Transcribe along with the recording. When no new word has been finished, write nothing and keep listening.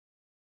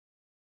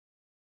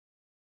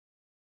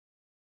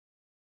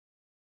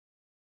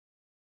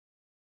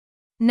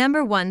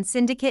Number 1.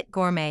 Syndicate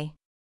Gourmet.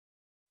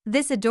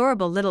 This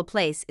adorable little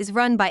place is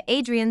run by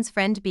Adrian's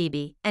friend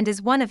Bibi and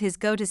is one of his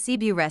go-to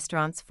Sibiu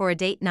restaurants for a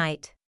date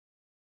night.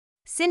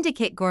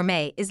 Syndicate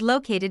Gourmet is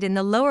located in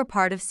the lower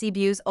part of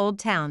Sibiu's Old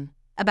Town,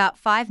 about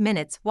 5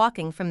 minutes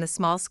walking from the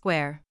small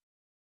square.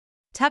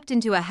 Tucked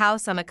into a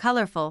house on a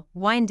colorful,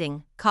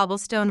 winding,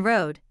 cobblestone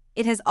road,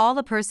 it has all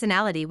the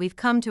personality we've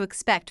come to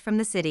expect from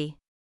the city.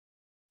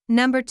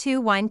 Number 2.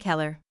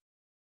 Weinkeller.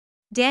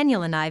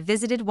 Daniel and I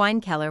visited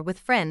Weinkeller with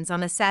friends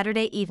on a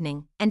Saturday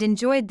evening and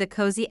enjoyed the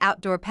cozy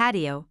outdoor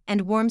patio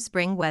and warm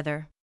spring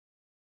weather.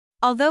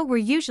 Although we're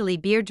usually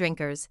beer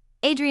drinkers,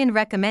 Adrian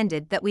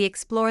recommended that we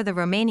explore the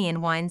Romanian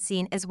wine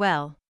scene as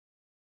well.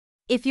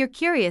 If you're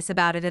curious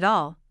about it at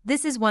all,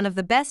 this is one of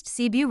the best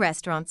Sibiu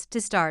restaurants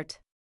to start.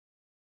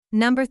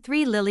 Number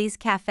 3. Lily's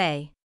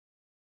Cafe.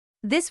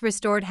 This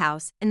restored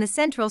house in the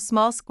central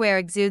small square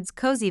exudes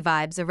cozy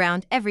vibes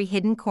around every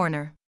hidden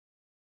corner.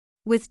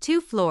 With 2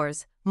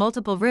 floors,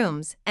 multiple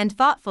rooms, and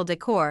thoughtful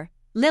decor,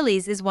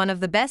 Lily's is one of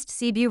the best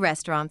Sibiu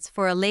restaurants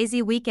for a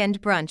lazy weekend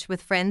brunch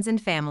with friends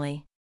and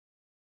family.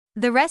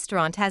 The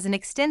restaurant has an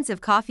extensive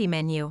coffee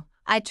menu.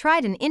 I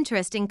tried an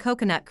interesting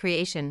coconut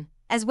creation,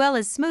 as well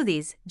as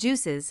smoothies,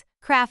 juices,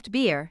 craft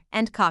beer,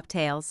 and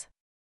cocktails.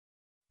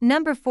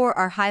 Number 4.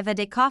 Arhiva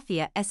de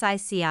Coffea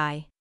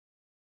SICI.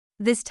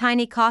 This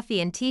tiny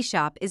coffee and tea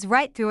shop is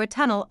right through a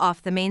tunnel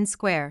off the main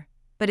square,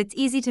 but it's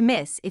easy to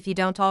miss if you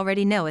don't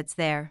already know it's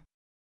there.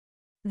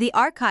 The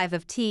Archive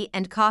of Tea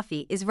and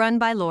Coffee is run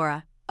by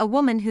Laura, a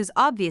woman who's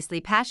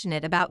obviously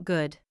passionate about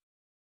good.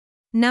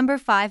 Number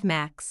 5.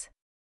 Max.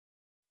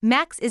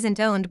 Max isn't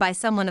owned by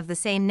someone of the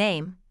same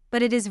name,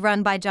 but it is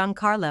run by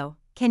Giancarlo.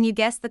 Can you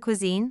guess the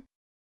cuisine?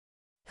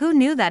 Who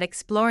knew that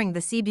exploring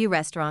the Sibiu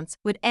restaurants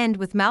would end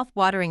with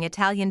mouth-watering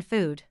Italian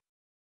food?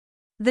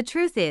 The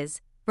truth is,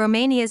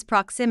 Romania's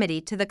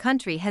proximity to the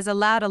country has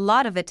allowed a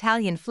lot of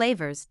Italian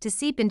flavors to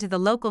seep into the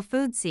local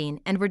food scene,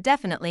 and we're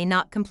definitely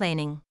not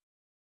complaining.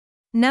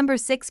 Number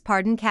 6.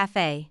 Pardon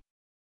Cafe.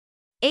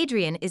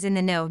 Adrian is in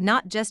the know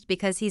not just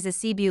because he's a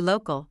Sibiu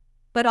local,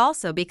 but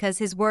also because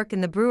his work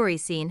in the brewery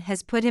scene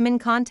has put him in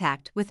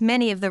contact with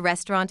many of the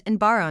restaurant and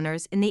bar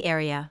owners in the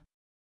area.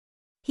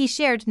 He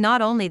shared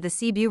not only the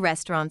Sibiu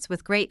restaurants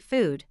with great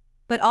food,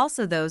 but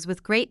also those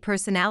with great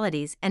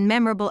personalities and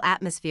memorable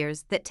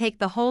atmospheres that take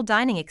the whole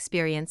dining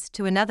experience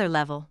to another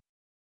level.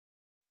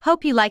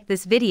 Hope you liked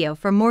this video.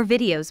 For more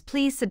videos,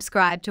 please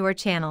subscribe to our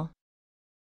channel.